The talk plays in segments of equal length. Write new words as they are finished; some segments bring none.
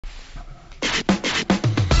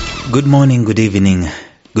Good morning, good evening,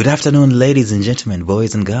 good afternoon, ladies and gentlemen,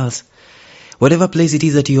 boys and girls. Whatever place it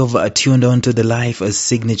is that you have tuned on to the Life as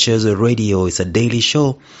Signatures Radio, it's a daily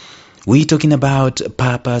show. We're talking about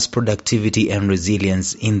purpose, productivity, and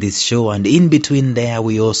resilience in this show. And in between there,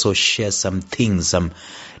 we also share some things, some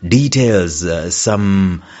details,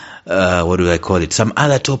 some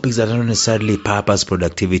other topics that are not necessarily purpose,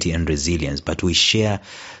 productivity, and resilience. But we share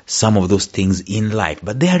some of those things in life.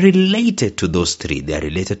 But they are related to those three. They are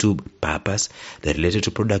related to purpose, they're related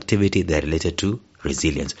to productivity, they're related to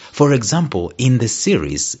resilience. For example, in the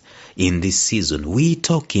series, in this season, we're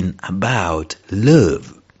talking about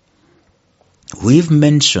love. We've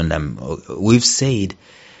mentioned, we've said,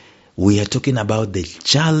 we are talking about the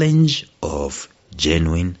challenge of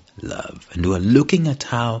genuine love. And we're looking at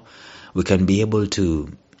how we can be able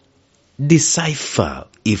to decipher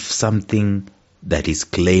if something that is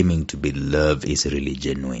claiming to be love is really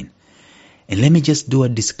genuine. And let me just do a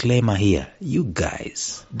disclaimer here. You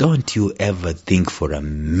guys, don't you ever think for a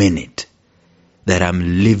minute that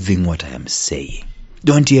I'm living what I am saying.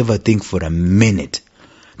 Don't you ever think for a minute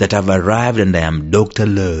that I've arrived and I am Dr.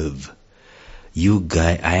 Love. You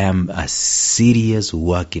guys, I am a serious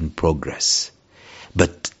work in progress.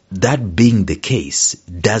 But that being the case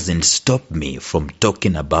doesn't stop me from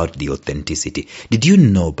talking about the authenticity. Did you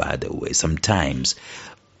know, by the way, sometimes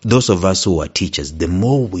those of us who are teachers, the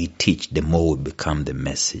more we teach, the more we become the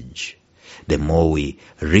message. The more we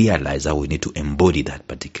realize how we need to embody that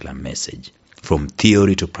particular message, from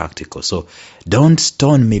theory to practical. So don't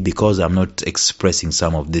stone me because I'm not expressing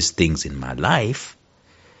some of these things in my life,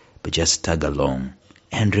 but just tag along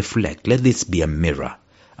and reflect. Let this be a mirror,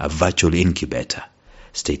 a virtual incubator.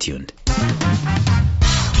 Stay tuned.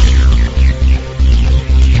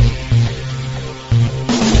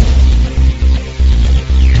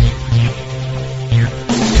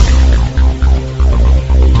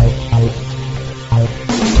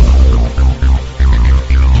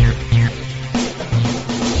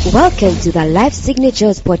 Welcome to the Life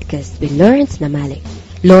Signatures podcast with Lawrence Namale.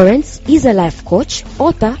 Lawrence is a life coach,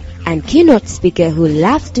 author, and keynote speaker who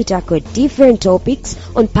loves to tackle different topics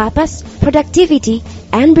on purpose, productivity,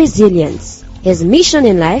 and resilience. His mission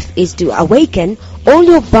in life is to awaken all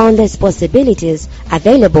your boundless possibilities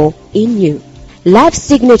available in you. Life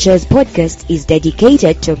Signatures podcast is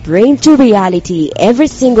dedicated to bring to reality every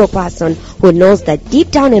single person who knows that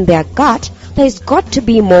deep down in their gut, there's got to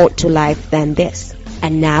be more to life than this.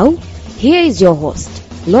 And now, here is your host,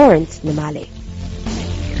 Lawrence Namale.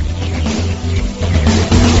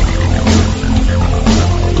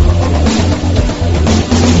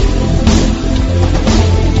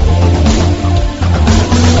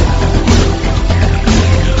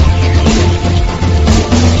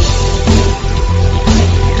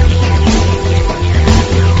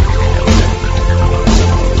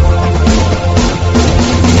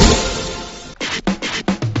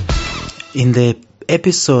 In the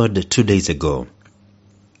episode 2 days ago,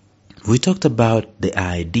 we talked about the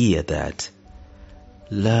idea that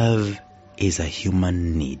love is a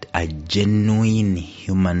human need, a genuine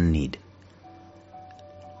human need.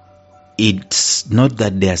 It's not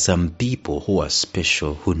that there are some people who are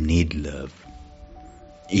special who need love.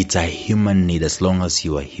 It's a human need as long as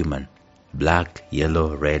you are human. Black,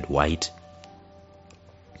 yellow, red, white,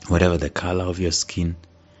 whatever the color of your skin,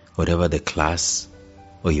 whatever the class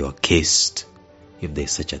or your caste, if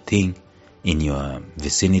there's such a thing in your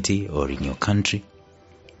vicinity or in your country.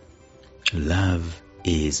 Love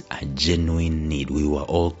is a genuine need. We were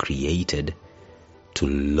all created to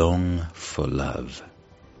long for love.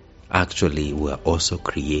 Actually, we are also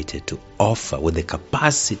created to offer, with the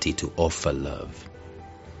capacity to offer love.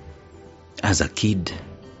 As a kid,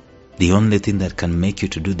 the only thing that can make you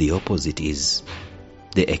to do the opposite is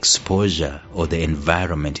the exposure or the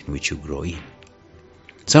environment in which you grow in.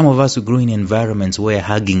 Some of us who grew in environments where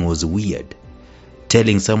hugging was weird.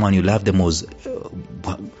 Telling someone you love them was,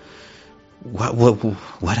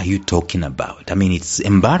 what are you talking about? I mean, it's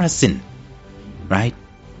embarrassing, right?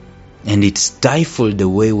 And it stifled the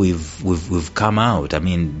way we've come out. I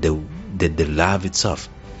mean, the love itself.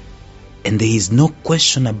 And there is no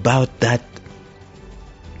question about that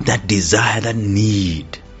desire, that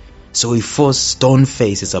need. So we force stone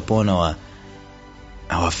faces upon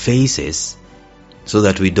our faces, so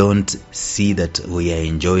that we don't see that we are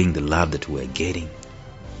enjoying the love that we are getting.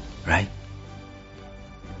 Right?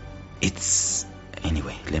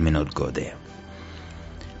 Anyway, let me not go there.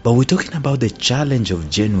 But we're talking about the challenge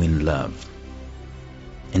of genuine love.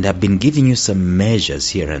 And I've been giving you some measures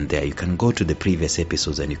here and there. You can go to the previous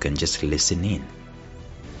episodes and you can just listen in.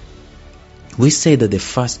 We say that the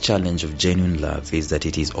first challenge of genuine love is that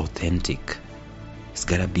it is authentic. It's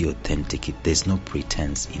gotta be authentic. There's no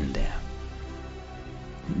pretense in there.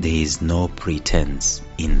 There is no pretense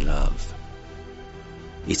in love.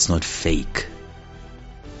 It's not fake.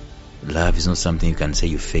 Love is not something you can say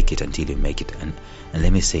you fake it until you make it. And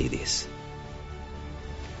let me say this.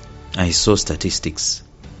 I saw statistics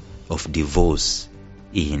of divorce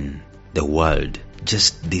in the world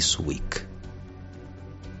just this week.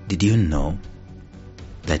 Did you know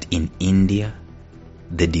that in India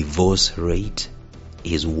the divorce rate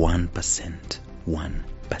is 1%?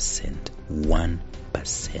 1%.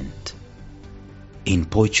 1%. In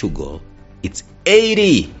Portugal, it's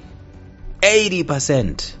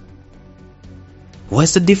 80%.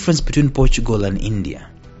 What's the difference between Portugal and India?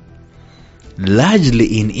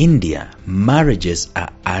 Largely in India, marriages are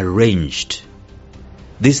arranged.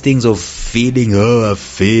 These things of feeling, I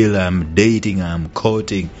feel, I'm dating, I'm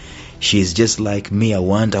courting, she's just like me, I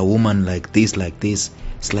want a woman like this.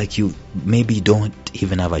 It's like you maybe don't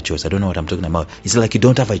even have a choice. I don't know what I'm talking about. It's like you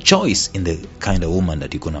don't have a choice in the kind of woman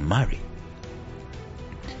that you're going to marry.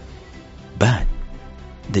 But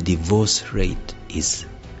the divorce rate is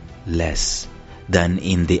less than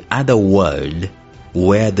in the other world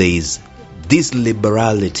where there is this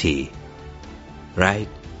liberality, right?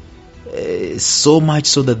 So much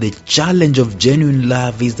so that the challenge of genuine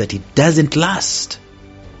love is that it doesn't last.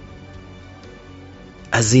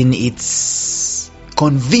 As in, it's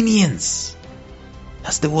convenience.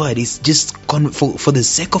 That's the word. It's just for the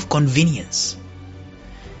sake of convenience.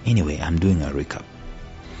 Anyway, I'm doing a recap.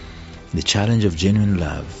 The challenge of genuine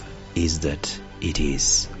love is that it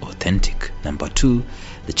is authentic. Number 2,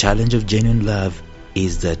 the challenge of genuine love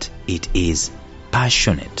is that it is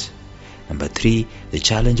passionate. Number 3, the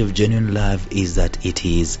challenge of genuine love is that it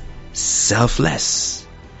is selfless.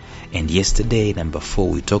 And yesterday, number 4,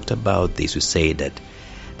 we talked about this. We say that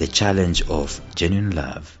the challenge of genuine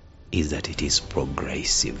love is that it is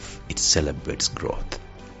progressive. It celebrates growth.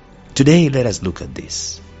 Today, let us look at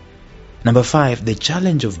this. Number 5, the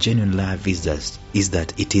challenge of genuine love is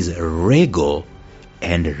that it is regal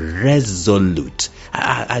and resolute.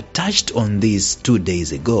 I touched on this 2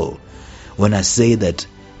 days ago when I say that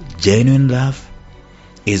genuine love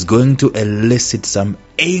is going to elicit some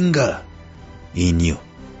anger in you.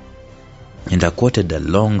 And I quoted a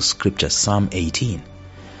long scripture, Psalm 18,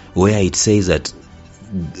 where it says that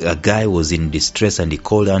a guy was in distress and he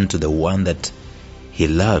called unto the one that he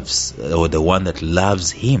loves, or the one that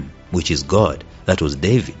loves him, which is God. That was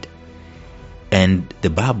David. And the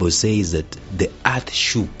Bible says that the earth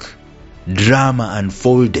shook, drama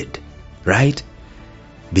unfolded, right?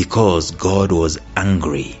 Because God was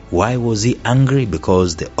angry. Why was he angry?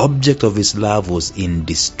 Because the object of his love was in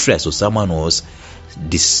distress, or someone was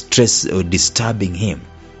disturbing him.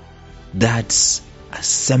 That's a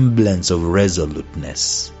semblance of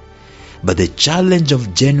resoluteness. But the challenge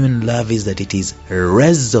of genuine love is that it is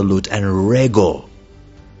resolute and regal.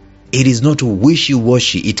 It is not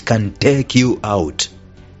wishy-washy. It can take you out.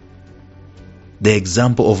 The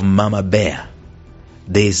example of Mama Bear.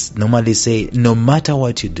 They normally say, no matter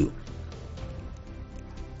what you do,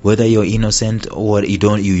 whether you're innocent or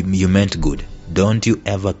you meant good, don't you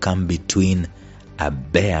ever come between a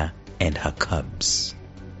bear and her cubs.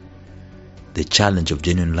 The challenge of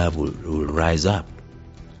genuine love will rise up.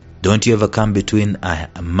 Don't you ever come between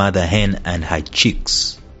a mother hen and her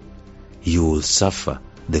chicks. You will suffer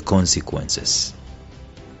the consequences.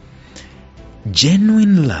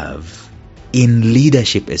 Genuine love, in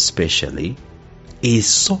leadership especially, is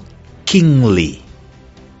so kingly.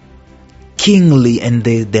 And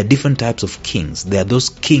there are different types of kings. There are those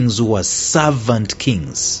kings who are servant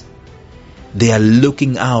kings. They are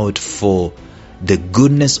looking out for the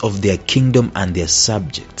goodness of their kingdom and their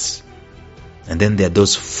subjects. And then there are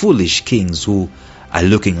those foolish kings who are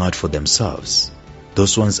looking out for themselves.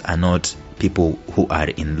 Those ones are not people who are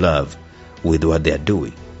in love with what they are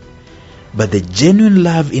doing. But the genuine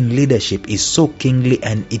love in leadership is so kingly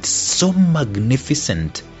and it's so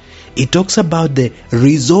magnificent. It talks about the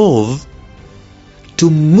resolve to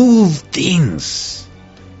move things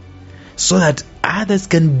so that others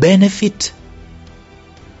can benefit.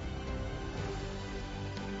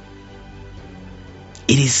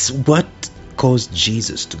 It is what caused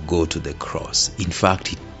Jesus to go to the cross. In fact,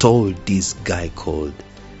 he told this guy called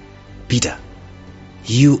Peter,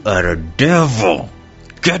 "You are a devil.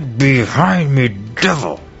 Get behind me,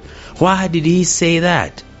 devil." Why did he say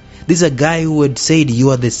that? This is a guy who had said,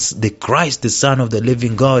 "You are the Christ, the Son of the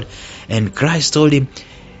living God." And Christ told him,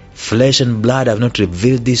 "Flesh and blood have not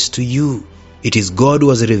revealed this to you. It is God who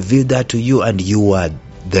has revealed that to you, and you are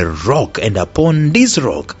the rock, and upon this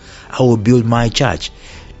rock I will build my church."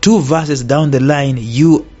 2 verses down the line,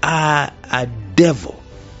 you are a devil.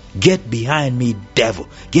 Get behind me, devil.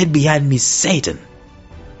 Get behind me, Satan.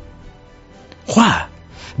 Why?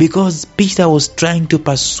 Because Peter was trying to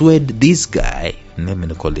persuade this guy, let me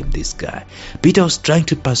not call him this guy. Peter was trying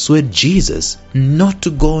to persuade Jesus not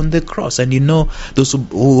to go on the cross. And you know, those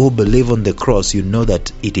who believe on the cross, you know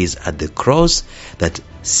that it is at the cross that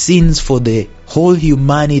sins for the whole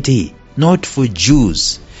humanity, not for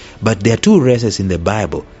Jews. But there are two races in the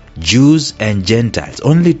Bible, Jews and Gentiles,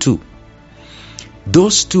 only two.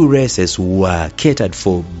 Those two races were catered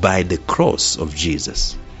for by the cross of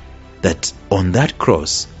Jesus. That on that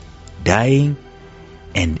cross, dying,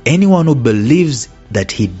 and anyone who believes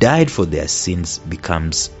that he died for their sins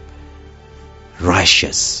becomes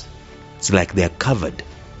righteous. It's like they are covered.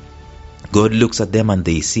 God looks at them and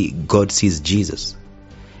God sees Jesus.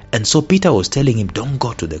 And so Peter was telling him, don't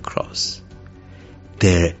go to the cross.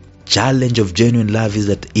 The challenge of genuine love is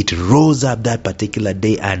that it rose up that particular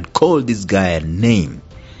day and called this guy a name,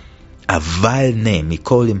 a vile name. He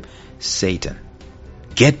called him Satan.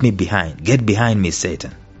 Get behind me,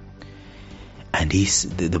 Satan. And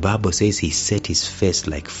the Bible says he set his face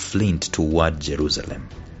like flint toward Jerusalem,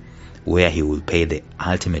 where he will pay the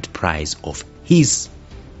ultimate price of his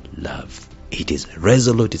love. It is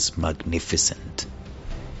resolute, it's magnificent.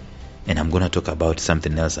 And I'm going to talk about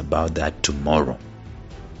something else about that tomorrow.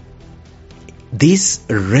 This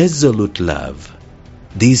resolute love,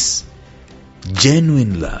 this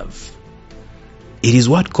genuine love, it is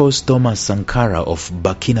what caused Thomas Sankara of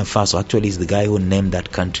Burkina Faso. Actually, it's the guy who named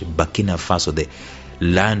that country Burkina Faso, the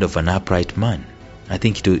land of an upright man. I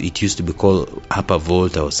think it used to be called Upper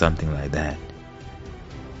Volta or something like that.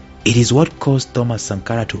 It is what caused Thomas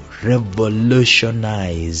Sankara to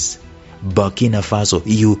revolutionize Burkina Faso.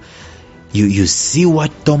 You see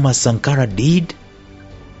what Thomas Sankara did?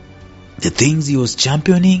 The things he was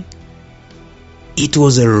championing? It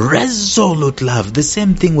was a resolute love. The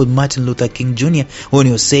same thing with Martin Luther King Jr. when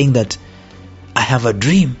he was saying that I have a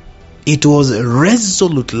dream. It was a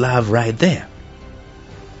resolute love right there.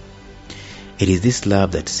 It is this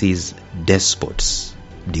love that sees despots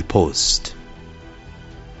deposed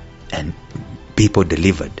and people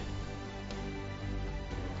delivered.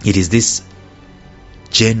 It is this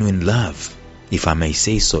genuine love, if I may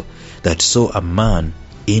say so, that saw a man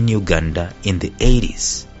in Uganda in the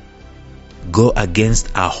 80s go against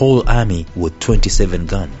a whole army with 27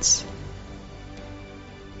 guns.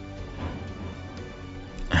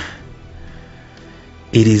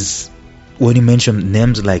 It is when you mention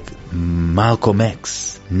names like Malcolm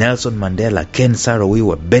X, Nelson Mandela, Ken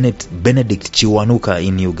Saro-Wiwa, Benedict Chiwanuka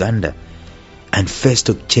in Uganda, and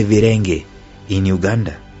Festo Chevirenge in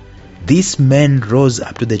Uganda. These men rose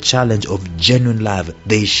up to the challenge of genuine love.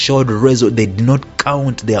 They showed resolute. They did not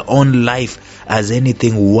count their own life as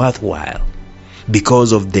anything worthwhile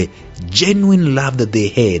because of the genuine love that they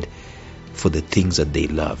had for the things that they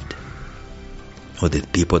loved or the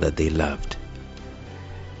people that they loved.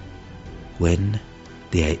 When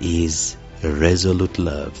there is resolute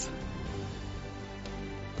love,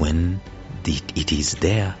 when it is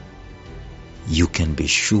there, you can be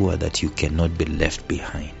sure that you cannot be left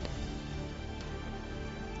behind.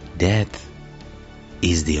 Death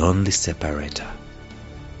is the only separator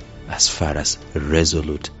as far as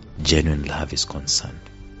resolute, genuine love is concerned.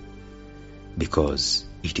 Because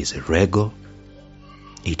it is regal,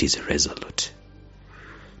 it is resolute.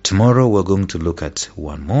 Tomorrow we're going to look at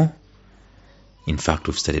one more. In fact,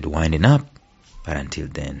 we've started winding up. But until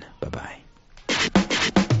then, bye-bye.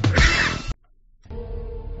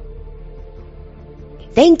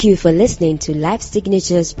 Thank you for listening to Life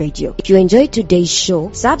Signatures Radio. If you enjoyed today's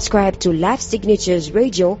show, subscribe to Life Signatures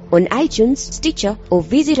Radio on iTunes, Stitcher, or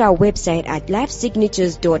visit our website at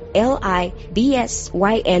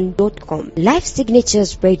lifesignatures.libsyn.com. Life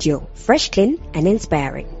Signatures Radio, fresh, clean, and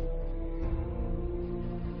inspiring.